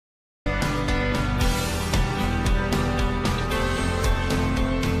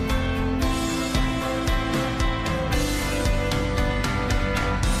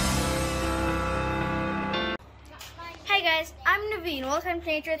Naveen. Welcome to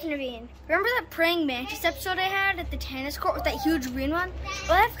Nature with Naveen. Remember that praying mantis episode I had at the tennis court with that huge green one?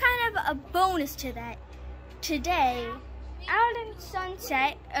 Well, I have kind of a bonus to that. Today, out in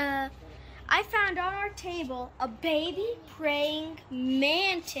sunset, I found on our table a baby praying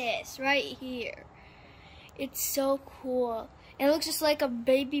mantis right here. It's so cool. And it looks just like a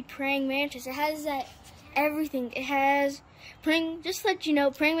baby praying mantis. It has that everything. It has praying, just to let you know,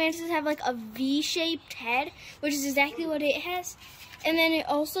 praying mantises have like a V-shaped head, which is exactly what it has. And then it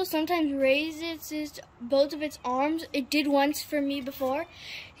also sometimes raises both of its arms. It did once for me before,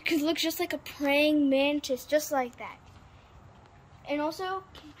 because it looks just like a praying mantis, just like that. And also,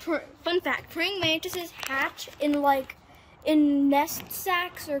 fun fact, praying mantises hatch in nest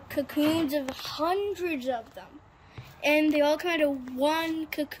sacs or cocoons of hundreds of them. And they all come out of one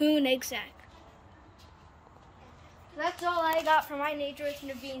cocoon egg sac. That's all I got for my Nature with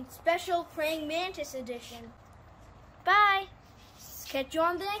Naveen special praying mantis edition. Bye. Catch you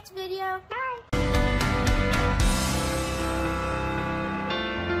on the next video. Bye.